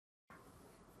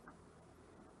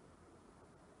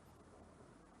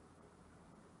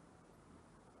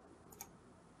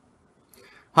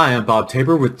Hi, I'm Bob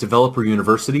Tabor with Developer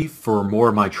University. For more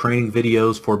of my training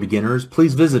videos for beginners,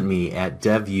 please visit me at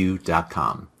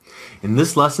devu.com. In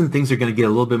this lesson, things are going to get a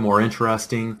little bit more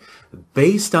interesting.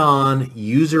 Based on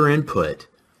user input,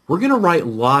 we're going to write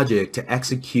logic to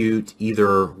execute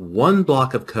either one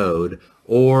block of code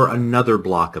or another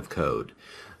block of code.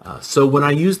 So when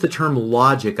I use the term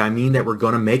logic, I mean that we're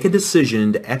going to make a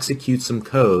decision to execute some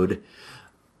code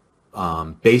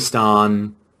based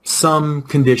on some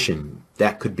condition.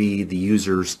 That could be the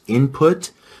user's input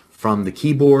from the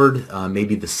keyboard,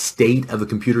 maybe the state of the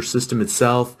computer system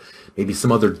itself, maybe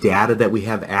some other data that we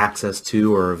have access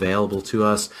to or available to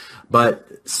us. But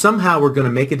somehow we're going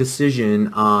to make a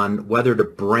decision on whether to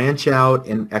branch out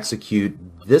and execute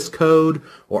this code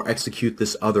or execute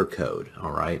this other code.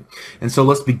 All right. And so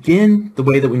let's begin the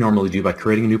way that we normally do by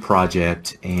creating a new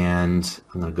project. And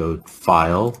I'm going to go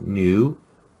File, New,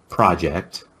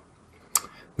 Project.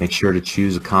 Make sure to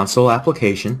choose a console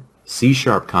application, C#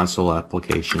 console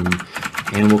application,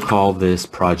 and we'll call this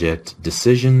project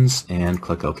Decisions and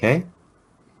click OK.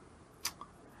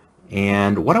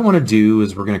 And what I want to do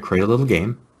is we're going to create a little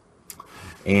game,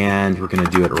 and we're going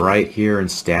to do it right here in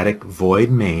static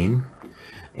void main.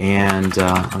 And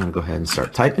I'm going to go ahead and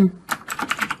start typing.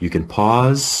 You can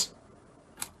pause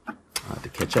to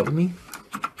catch up with me.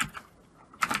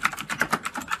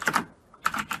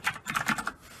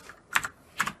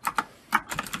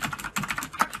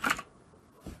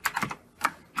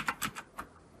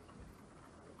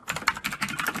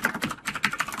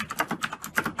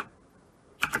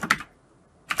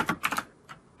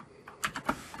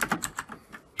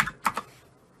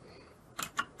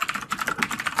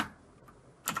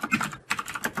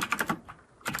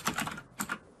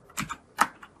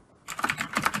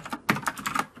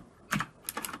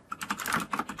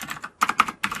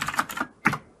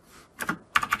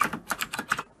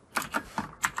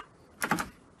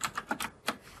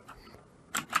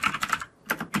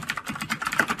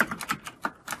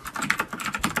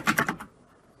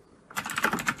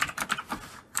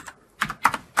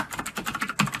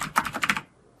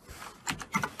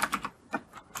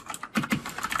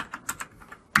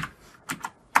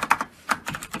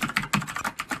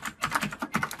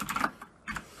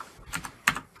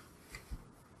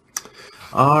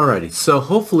 Alrighty, so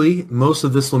hopefully most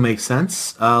of this will make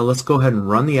sense. Let's go ahead and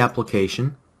run the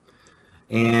application.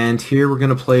 And here we're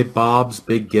going to play Bob's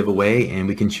Big Giveaway, and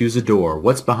we can choose a door.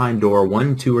 What's behind door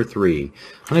 1, 2, or 3? I'm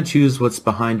going to choose what's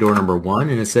behind door number 1,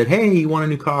 and it said, hey, you want a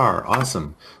new car.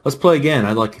 Awesome. Let's play again.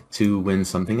 I'd like to win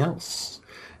something else.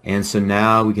 And so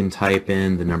now we can type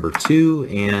in the number 2,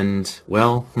 and,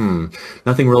 well,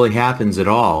 nothing really happens at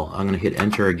all. I'm going to hit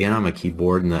enter again on my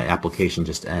keyboard, and the application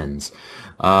just ends.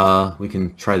 We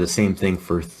can try the same thing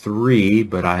for 3,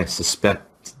 but I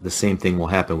suspect the same thing will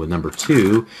happen with number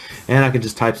 2. And I can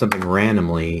just type something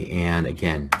randomly, and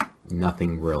again,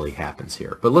 nothing really happens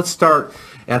here. But let's start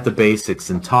at the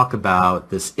basics and talk about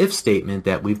this if statement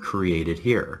that we've created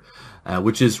here,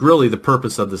 which is really the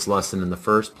purpose of this lesson in the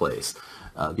first place.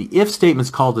 The if statement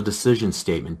is called a decision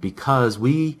statement because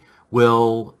we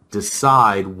will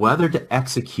decide whether to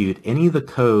execute any of the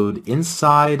code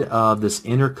inside of this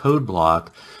inner code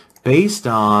block based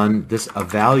on this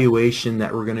evaluation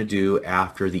that we're going to do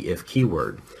after the if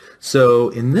keyword. So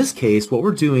in this case, what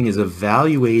we're doing is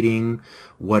evaluating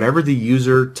whatever the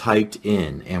user typed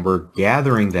in, and we're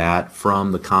gathering that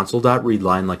from the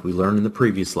console.readline like we learned in the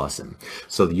previous lesson.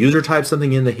 So the user typed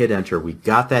something in, they hit enter. We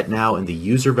got that now in the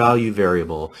user value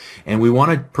variable, and we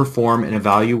want to perform an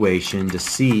evaluation to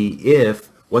see if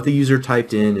what the user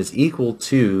typed in is equal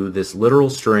to this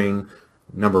literal string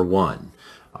number 1.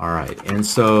 All right, and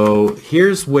so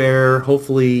here's where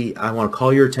hopefully I want to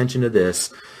call your attention to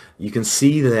this. You can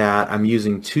see that I'm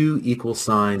using 2 equal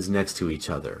signs next to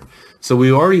each other. So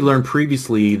we already learned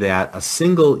previously that a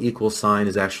single equal sign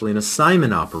is actually an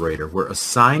assignment operator. We're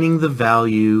assigning the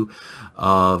value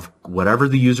of whatever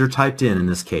the user typed in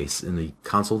this case, in the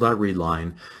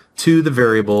console.readline, to the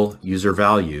variable user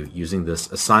value using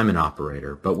this assignment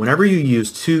operator. But whenever you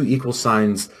use 2 equal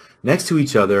signs next to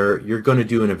each other, you're going to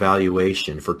do an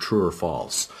evaluation for true or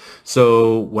false.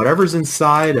 So whatever's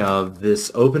inside of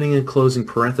this opening and closing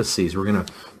parentheses, we're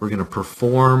going to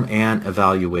perform an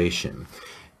evaluation.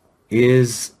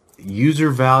 Is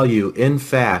user value in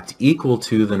fact equal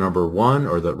to the number 1,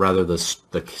 or rather the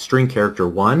string character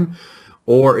 1,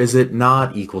 or is it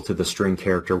not equal to the string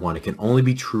character 1? It can only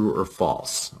be true or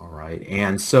false. All right,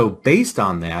 and so based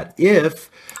on that, if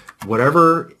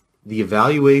whatever the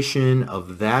evaluation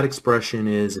of that expression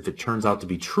is, if it turns out to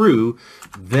be true,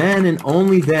 then and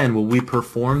only then will we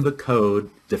perform the code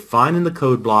defined in the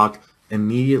code block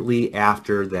immediately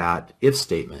after that if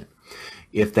statement.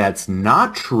 If that's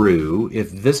not true,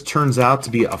 if this turns out to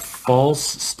be a false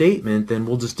statement, then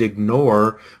we'll just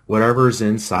ignore whatever's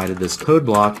inside of this code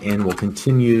block and we'll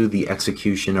continue the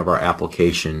execution of our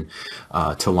application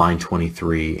to line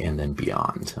 23 and then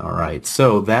beyond. All right,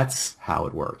 so that's how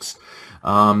it works.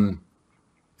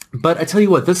 But I tell you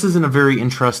what, this isn't a very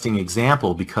interesting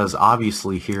example because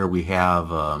obviously here we have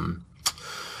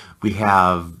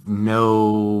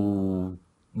no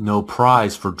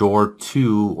prize for door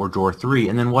 2 or door 3.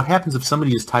 And then what happens if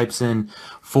somebody just types in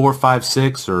 4, 5,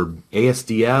 6 or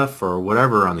ASDF or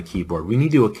whatever on the keyboard? We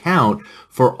need to account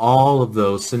for all of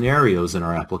those scenarios in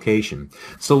our application.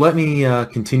 So let me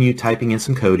continue typing in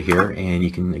some code here, and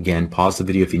you can again pause the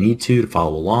video if you need to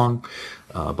follow along.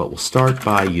 But we'll start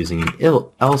by using an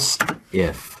else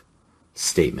if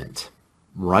statement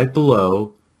right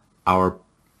below our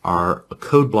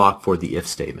code block for the if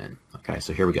statement. Okay,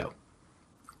 so here we go.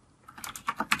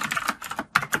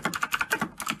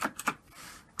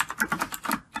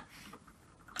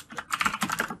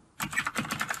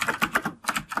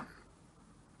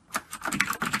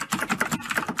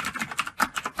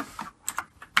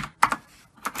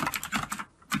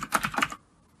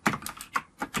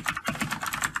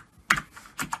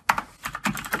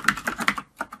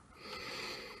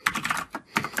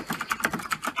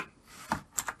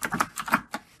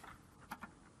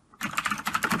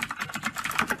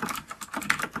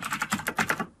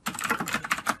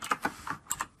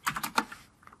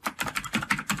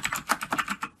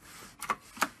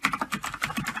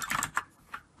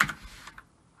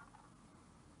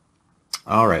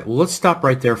 All right, well, let's stop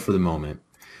right there for the moment.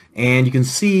 And you can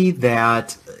see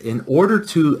that in order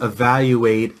to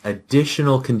evaluate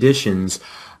additional conditions,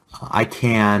 I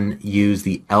can use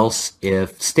the else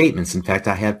if statements. In fact,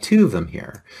 I have 2 of them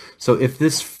here. So if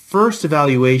this first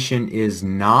evaluation is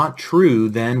not true,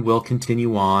 then we'll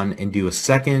continue on and do a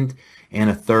second and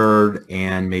a third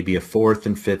and maybe a fourth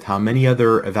and fifth, how many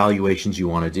other evaluations you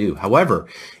want to do. However,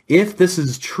 if this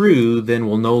is true, then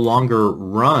we'll no longer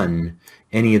run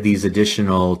any of these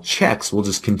additional checks. We'll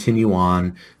just continue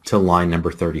on to line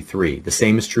number 33. The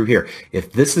same is true here.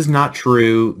 If this is not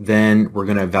true, then we're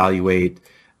going to evaluate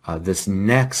this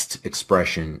next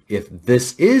expression. If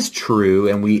this is true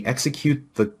and we execute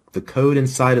the code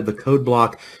inside of the code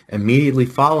block immediately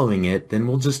following it, then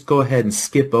we'll just go ahead and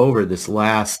skip over this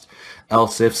last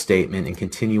else if statement and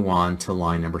continue on to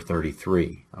line number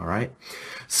 33. All right.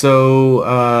 So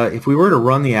if we were to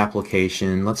run the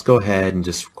application, let's go ahead and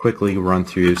just quickly run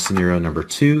through scenario number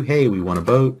 2. Hey, we won a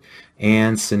boat.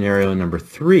 And scenario number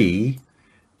 3,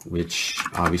 which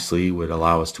obviously would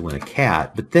allow us to win a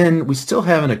cat. But then we still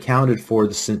haven't accounted for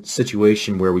the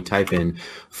situation where we type in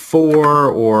 4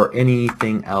 or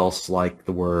anything else like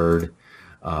the word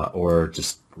or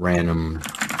just random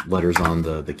letters on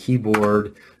the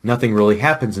keyboard. Nothing really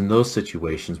happens in those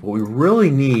situations. What we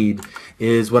really need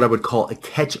is what I would call a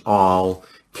catch-all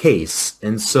case.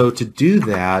 And so to do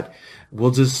that,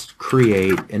 we'll just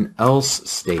create an else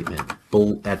statement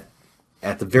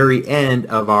at the very end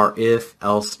of our if,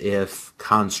 else, if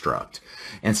construct.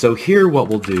 And so here what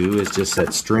we'll do is just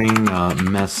set string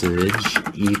message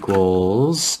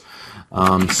equals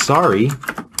sorry,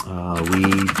 we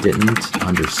didn't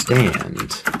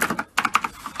understand.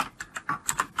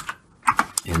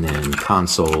 And then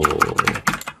console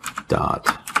dot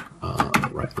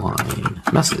write line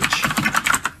message.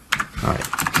 All right.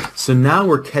 So now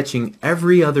we're catching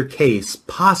every other case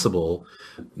possible,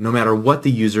 no matter what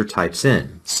the user types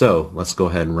in. So let's go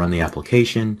ahead and run the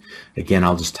application. Again,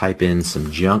 I'll just type in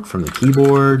some junk from the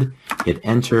keyboard, hit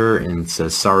enter, and it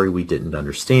says, sorry, we didn't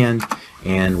understand,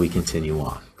 and we continue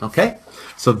on. Okay?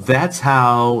 So that's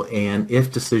how an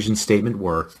if decision statement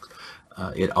works.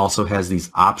 It also has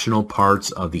these optional parts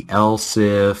of the else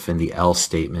if and the else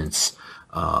statements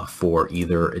for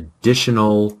either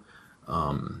additional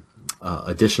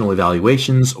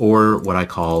evaluations or what I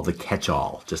call the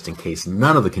catch-all, just in case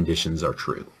none of the conditions are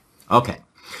true. Okay.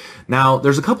 Now,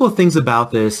 there's a couple of things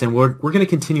about this, and we're going to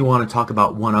continue on and talk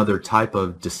about one other type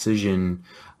of decision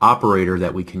operator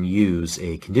that we can use,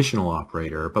 a conditional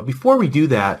operator. But before we do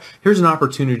that, here's an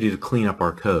opportunity to clean up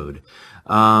our code.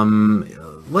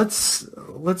 Let's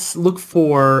look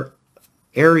for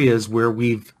areas where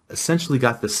we've essentially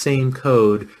got the same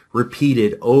code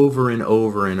repeated over and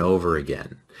over and over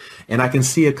again. And I can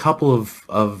see a couple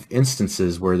of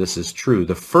instances where this is true.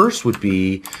 The first would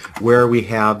be where we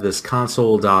have this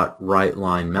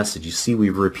console.writeLine message. You see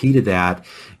we've repeated that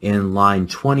in line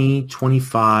 20,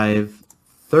 25,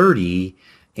 30,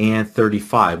 and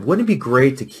 35. Wouldn't it be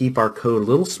great to keep our code a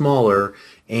little smaller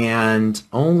and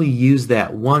only use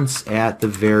that once at the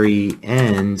very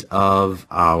end of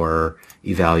our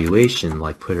evaluation,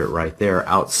 like put it right there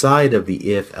outside of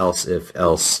the if, else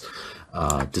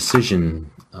decision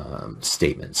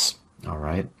statements. All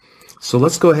right. So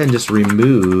let's go ahead and just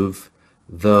remove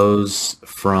those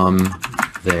from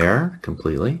there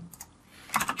completely.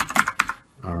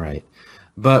 All right.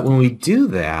 But when we do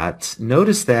that,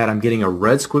 notice that I'm getting a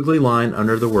red squiggly line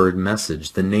under the word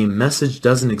message. The name message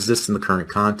doesn't exist in the current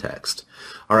context.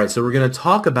 All right, so we're going to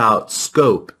talk about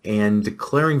scope and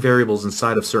declaring variables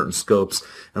inside of certain scopes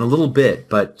in a little bit,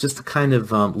 but just to kind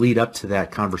of lead up to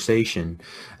that conversation.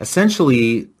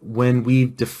 Essentially, when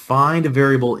we've defined a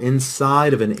variable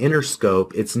inside of an inner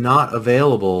scope, it's not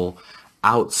available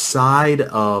outside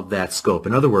of that scope.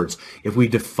 In other words, if we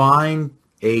define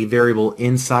a variable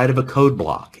inside of a code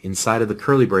block, inside of the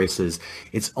curly braces,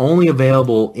 it's only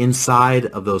available inside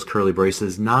of those curly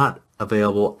braces, not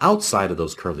available outside of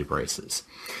those curly braces.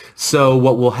 So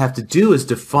what we'll have to do is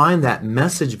define that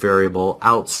message variable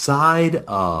outside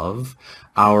of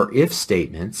our if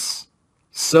statements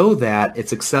so that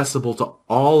it's accessible to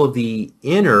all of the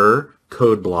inner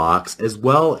code blocks as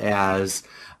well as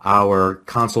our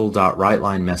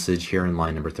console.writeLine message here in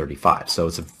line number 35. So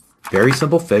it's a very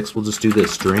simple fix. We'll just do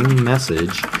this string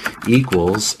message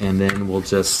equals, and then we'll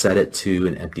just set it to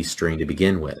an empty string to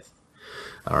begin with.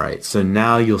 All right, so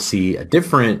now you'll see a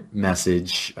different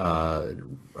message, a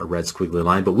red squiggly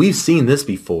line, but we've seen this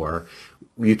before.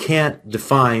 You can't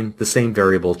define the same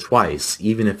variable twice,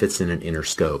 even if it's in an inner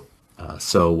scope.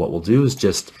 So what we'll do is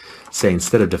just say,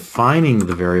 instead of defining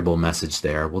the variable message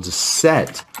there, we'll just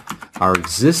set our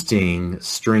existing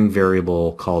string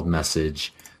variable called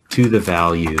message to the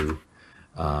value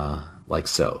like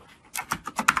so.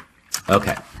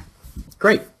 Okay,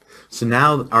 great. So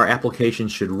now our application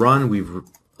should run. We've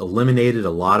eliminated a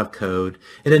lot of code.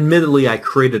 And admittedly, I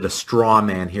created a straw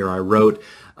man here. I wrote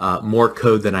more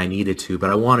code than I needed to, but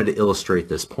I wanted to illustrate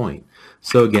this point.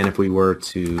 So again, if we were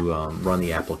to run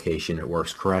the application, it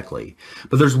works correctly.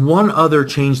 But there's one other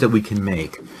change that we can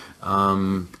make.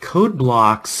 Code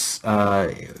blocks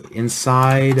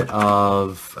inside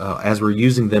of, as we're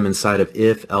using them inside of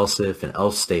if, else if, and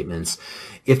else statements,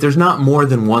 if there's not more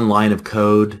than one line of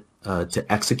code to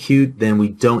execute, then we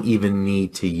don't even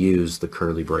need to use the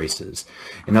curly braces.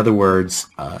 In other words,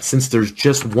 since there's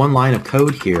just one line of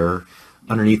code here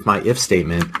underneath my if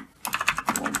statement,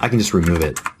 I can just remove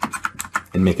it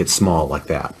and make it small like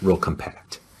that, real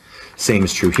compact. Same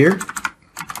is true here,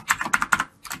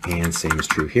 and same is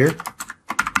true here.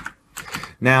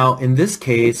 Now, in this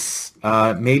case,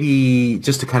 maybe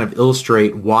just to kind of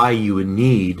illustrate why you would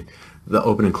need the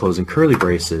open and closing curly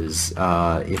braces,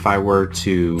 if I were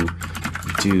to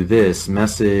do this,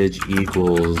 message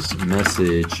equals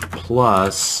message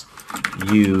plus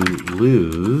you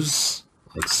lose,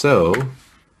 like so,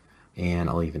 and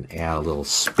I'll even add a little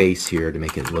space here to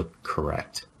make it look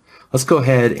correct. Let's go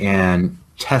ahead and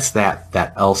test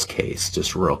that else case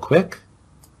just real quick.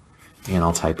 And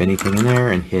I'll type anything in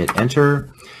there and hit enter.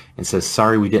 And says,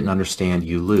 sorry, we didn't understand,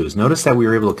 you lose. Notice that we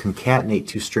were able to concatenate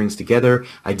two strings together.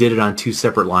 I did it on two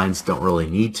separate lines, don't really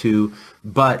need to.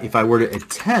 But if I were to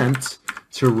attempt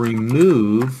to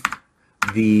remove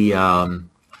the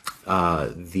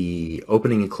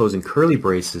opening and closing curly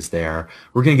braces there,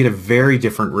 we're going to get a very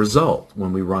different result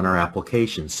when we run our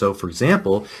application. So for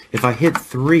example, if I hit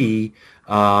 3,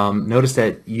 notice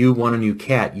that you won a new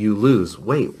cat, you lose.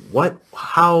 Wait, what?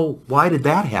 How? Why did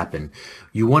that happen?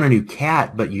 You won a new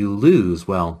cat, but you lose.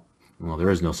 Well, there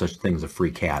is no such thing as a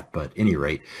free cat, but at any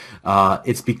rate,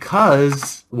 it's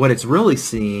because what it's really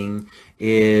seeing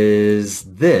is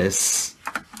this,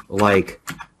 like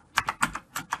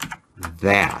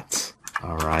that.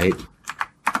 All right.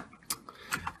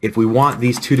 If we want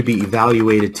these two to be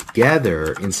evaluated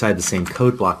together inside the same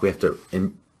code block, we have to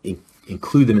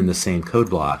include them in the same code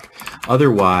block.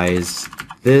 Otherwise,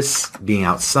 this being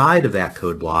outside of that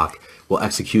code block will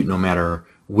execute no matter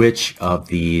which of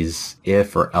these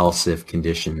if or else if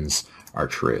conditions are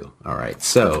true. All right,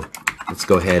 so let's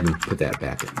go ahead and put that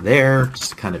back in there just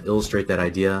to kind of illustrate that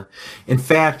idea. In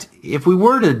fact, if we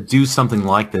were to do something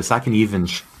like this, I can even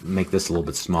make this a little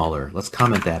bit smaller. Let's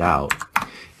comment that out.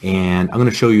 And I'm going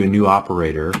to show you a new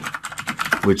operator,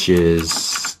 which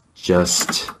is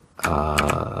just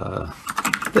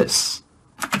this.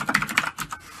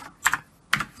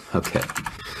 Okay.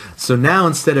 So now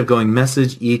instead of going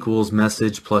message equals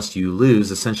message plus you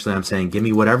lose, essentially I'm saying give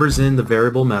me whatever's in the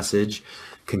variable message,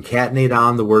 concatenate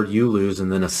on the word you lose,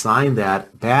 and then assign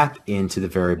that back into the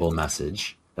variable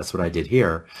message. That's what I did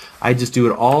here. I just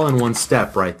do it all in one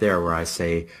step right there where I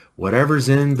say whatever's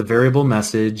in the variable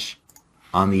message,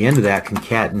 on the end of that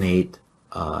concatenate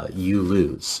you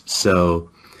lose.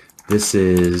 So this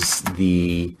is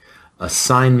the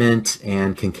assignment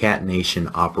and concatenation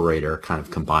operator kind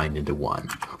of combined into one.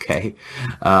 Okay,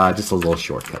 just a little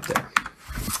shortcut there.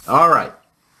 All right.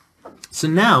 So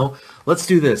now let's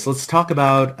do this. Let's talk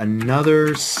about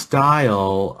another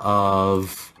style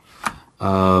of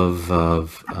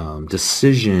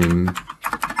decision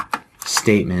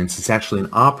statements. It's actually an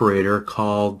operator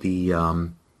called the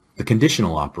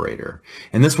conditional operator,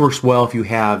 and this works well if you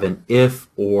have an if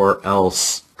or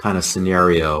else kind of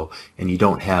scenario and you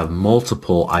don't have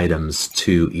multiple items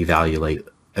to evaluate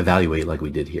like we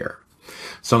did here.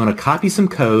 So I'm going to copy some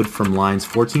code from lines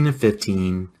 14 and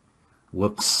 15.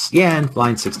 Whoops. Yeah, and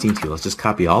line 16 too. Let's just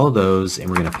copy all of those, and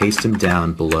we're going to paste them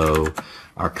down below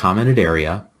our commented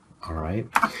area. All right.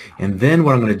 And then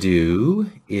what I'm going to do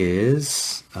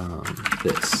is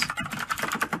this.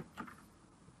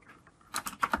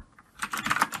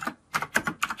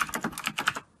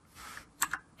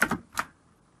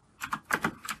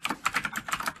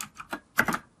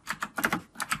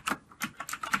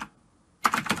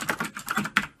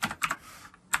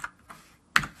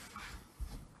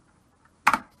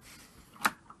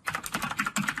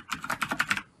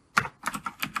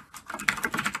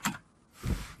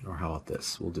 How about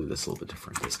this? We'll do this a little bit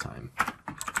different this time.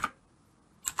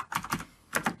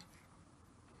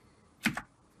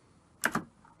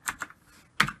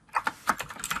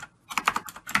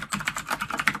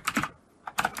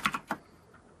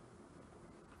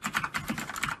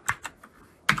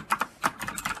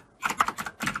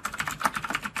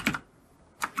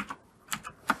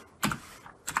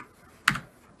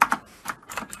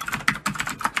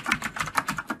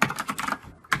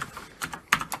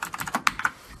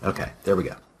 Okay, there we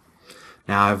go.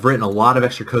 Now I've written a lot of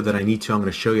extra code that I need to. I'm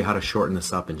going to show you how to shorten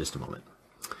this up in just a moment.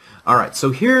 All right,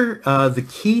 so here the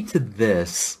key to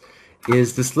this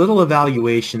is this little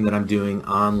evaluation that I'm doing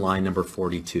on line number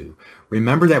 42.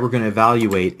 Remember that we're going to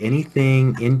evaluate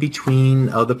anything in between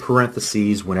the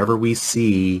parentheses whenever we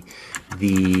see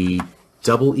the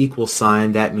double equal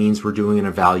sign. That means we're doing an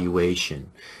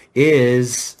evaluation.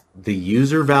 Is the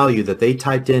user value that they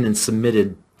typed in and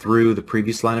submitted through the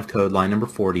previous line of code, line number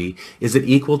 40, is it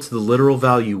equal to the literal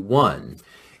value 1?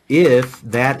 If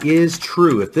that is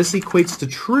true, if this equates to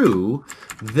true,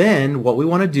 then what we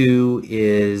want to do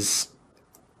is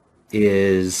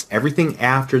everything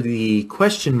after the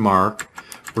question mark,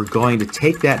 we're going to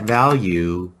take that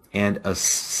value and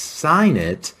assign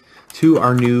it to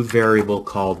our new variable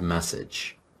called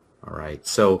message. All right,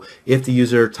 so if the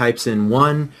user types in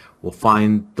 1, we'll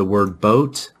find the word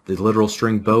boat, the literal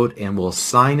string boat, and we'll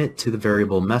assign it to the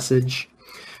variable message.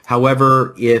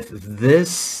 However, if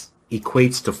this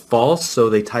equates to false, so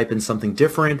they type in something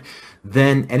different,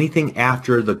 then anything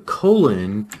after the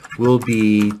colon will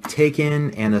be taken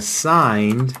and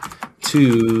assigned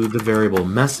to the variable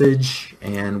message,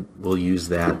 and we'll use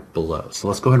that below. So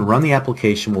let's go ahead and run the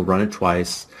application. We'll run it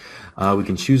twice. We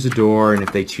can choose a door, and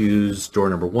if they choose door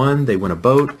number 1, they win a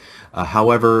boat.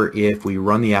 However, if we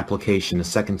run the application a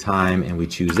second time and we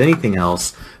choose anything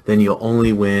else, then you'll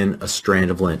only win a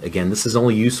strand of lint. Again, this is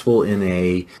only useful in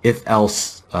a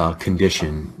if-else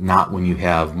condition, not when you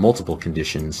have multiple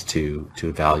conditions to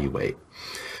evaluate.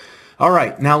 All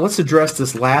right, now let's address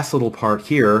this last little part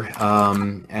here,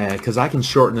 because I can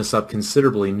shorten this up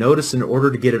considerably. Notice in order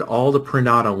to get it all to print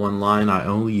out on one line, I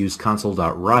only use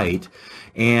console.write.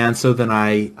 And so then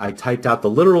I typed out the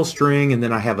literal string, and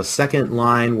then I have a second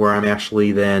line where I'm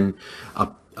actually then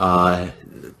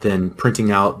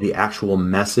printing out the actual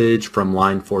message from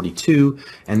line 42,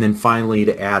 and then finally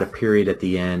to add a period at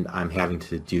the end, I'm having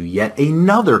to do yet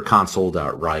another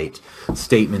console.write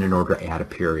statement in order to add a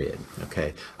period.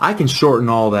 Okay, I can shorten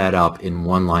all that up in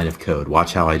one line of code.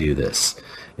 Watch how I do this.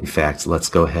 In fact, let's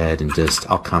go ahead and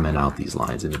I'll comment out these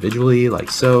lines individually like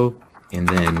so, and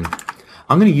then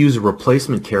I'm going to use a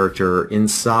replacement character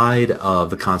inside of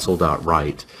the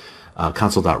console.write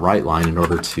line in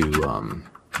order to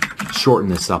shorten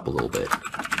this up a little bit.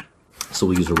 So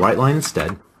we'll use a write line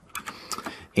instead,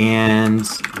 and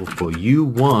we'll put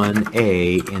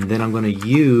U1A, and then I'm going to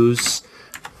use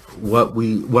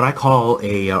what I call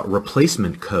a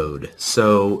replacement code.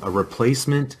 So a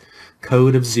replacement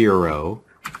code of 0,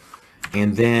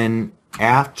 and then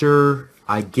after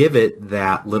I give it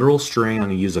that literal string, I'm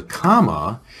going to use a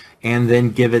comma, and then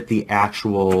give it the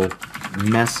actual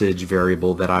message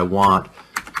variable that I want.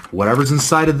 Whatever's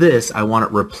inside of this, I want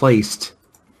it replaced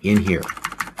in here.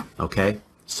 Okay?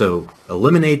 So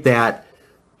eliminate that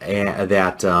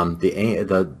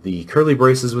the curly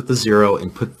braces with the 0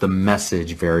 and put the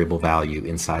message variable value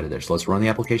inside of there. So let's run the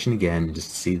application again and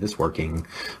just see this working.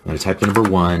 I'm going to type the number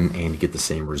 1 and get the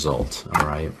same result. All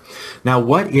right. Now,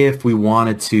 what if we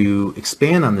wanted to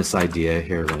expand on this idea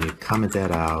here? Let me comment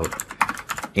that out.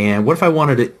 And what if I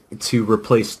wanted to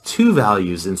replace 2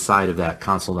 values inside of that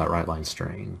console.WriteLine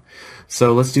string?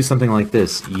 So let's do something like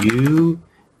this. You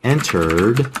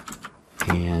entered,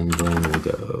 and then we'll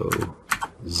go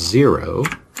 0.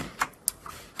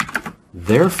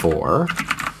 Therefore,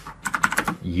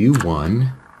 you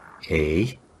won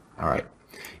a. All right.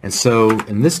 And so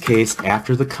in this case,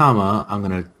 after the comma, I'm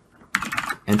going to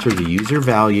enter the user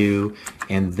value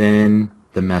and then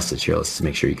the message here. Let's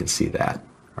make sure you can see that.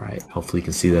 All right. Hopefully you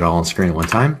can see that all on screen at one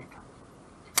time.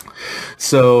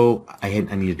 So I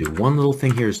need to do one little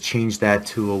thing here is change that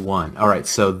to a 1. All right.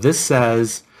 So this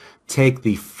says take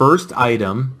the first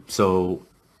item. So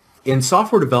in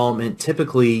software development,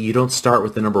 typically you don't start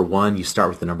with the number 1, you start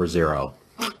with the number 0.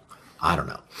 I don't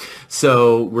know.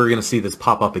 So we're going to see this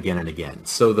pop up again and again.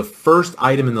 So the first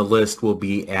item in the list will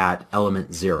be at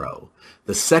element 0.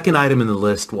 The second item in the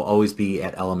list will always be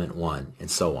at element 1,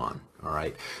 and so on. All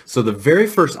right. So the very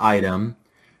first item,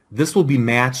 this will be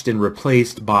matched and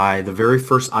replaced by the very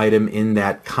first item in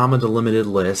that comma delimited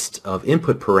list of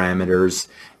input parameters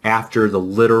after the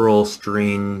literal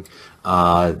string,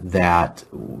 that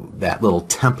little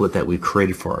template that we've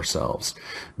created for ourselves.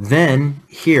 Then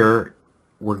here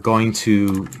we're going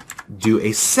to do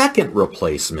a second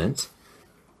replacement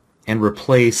and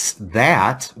replace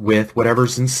that with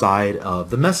whatever's inside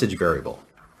of the message variable.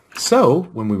 So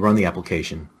when we run the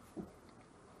application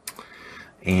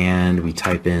and we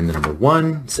type in the number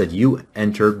 1, said you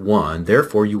entered 1,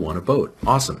 therefore you won a vote.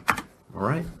 Awesome. All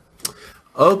right.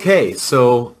 Okay,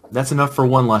 so that's enough for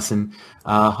one lesson.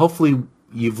 Hopefully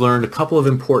you've learned a couple of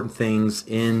important things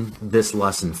in this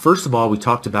lesson. First of all, we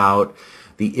talked about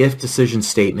the if decision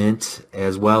statement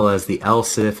as well as the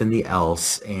else if and the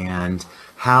else, and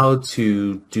how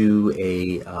to do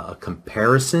a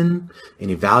comparison, an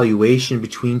evaluation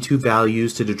between 2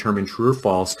 values to determine true or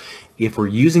false. If we're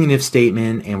using an if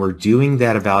statement and we're doing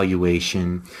that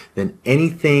evaluation, then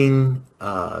anything,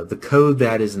 the code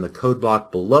that is in the code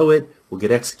block below it will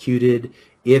get executed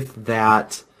if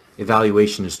that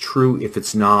evaluation is true. If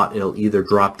it's not, it'll either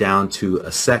drop down to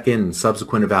a second and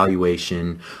subsequent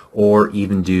evaluation or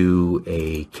even do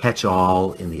a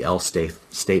catch-all in the else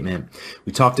statement.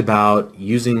 We talked about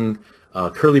using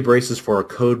curly braces for a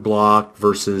code block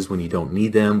versus when you don't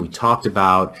need them. We talked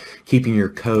about keeping your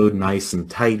code nice and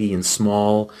tidy and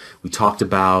small. We talked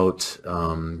about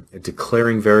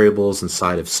declaring variables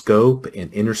inside of scope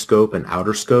and inner scope and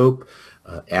outer scope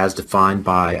as defined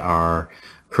by our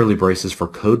curly braces for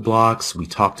code blocks. We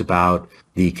talked about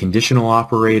the conditional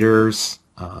operators,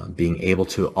 being able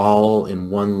to all in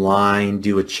one line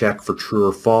do a check for true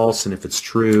or false, and if it's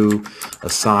true,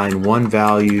 assign one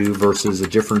value versus a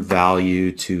different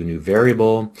value to a new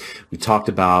variable. We talked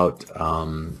about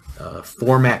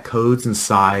format codes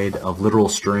inside of literal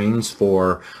strings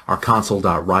for our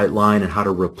console.WriteLine and how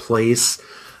to replace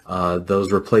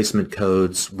those replacement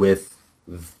codes with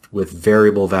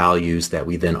variable values that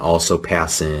we then also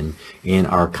pass in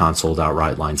our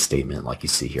console.WriteLine statement, like you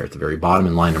see here at the very bottom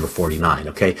in line number 49.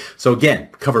 Okay, so again,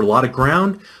 covered a lot of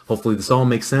ground. Hopefully this all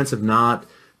makes sense. If not,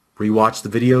 rewatch the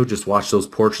video. Just watch those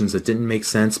portions that didn't make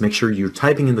sense. Make sure you're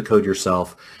typing in the code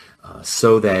yourself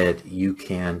so that you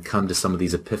can come to some of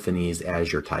these epiphanies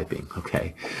as you're typing.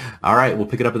 Okay, all right, we'll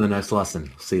pick it up in the next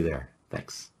lesson. See you there.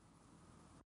 Thanks.